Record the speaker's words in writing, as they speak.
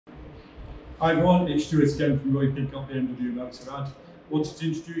Hi everyone, it's Stuart again from Pidcock BMW Motorrad. Wanted to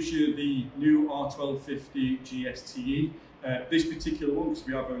introduce you the new R1250 GS TE. This particular one, because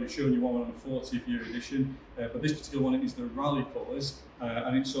we have only shown you one on a 40th year edition, but this particular one is the Rallye colours,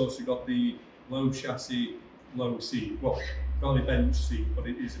 and it's also got the low chassis, low seat. Well, Rallye bench seat, but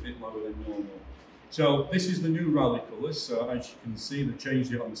it is a bit lower than normal. So this is the new Rallye colours, so as you can see they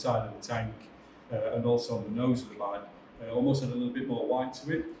changed it on the side of the tank and also on the nose of the bike. Almost had a little bit more white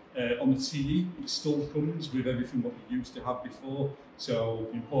to it. On the TE, it still comes with everything what you used to have before. So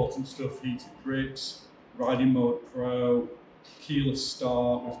the important stuff, heated grips, riding mode pro, keyless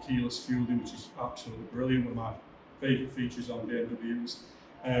start with keyless fueling, which is absolutely brilliant, one of my favourite features on BMWs.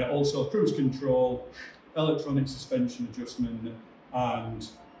 Also cruise control, electronic suspension adjustment, and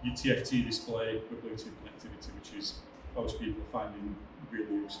your TFT display with Bluetooth connectivity, which is most people are finding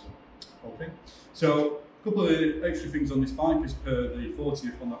really useful. Okay, so a couple of extra things on this bike as per the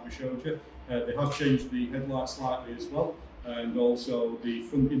 40th one that we showed you. They have changed the headlights slightly as well, and also the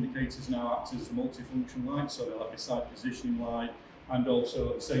front indicators now act as multifunction lights, so they'll have a side positioning light, and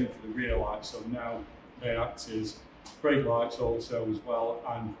also the same for the rear lights. So now they act as brake lights also as well,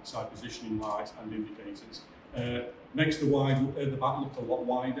 and side positioning lights and indicators. Makes the back look a lot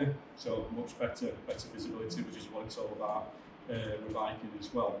wider, so much better visibility, which is what it's all about with biking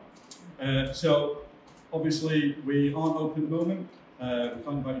as well. So obviously we aren't open at the moment. We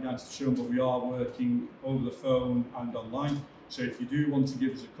can't invite you down to the show, but we are working over the phone and online. So if you do want to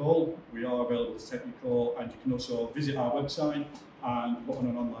give us a call, we are available to take your call, and you can also visit our website and put on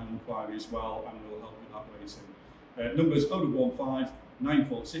an online inquiry as well, and we'll help you that way too. Numbers 0115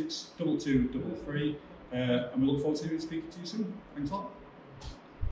 946 2233, and we look forward to speaking to you soon. Thanks a lot.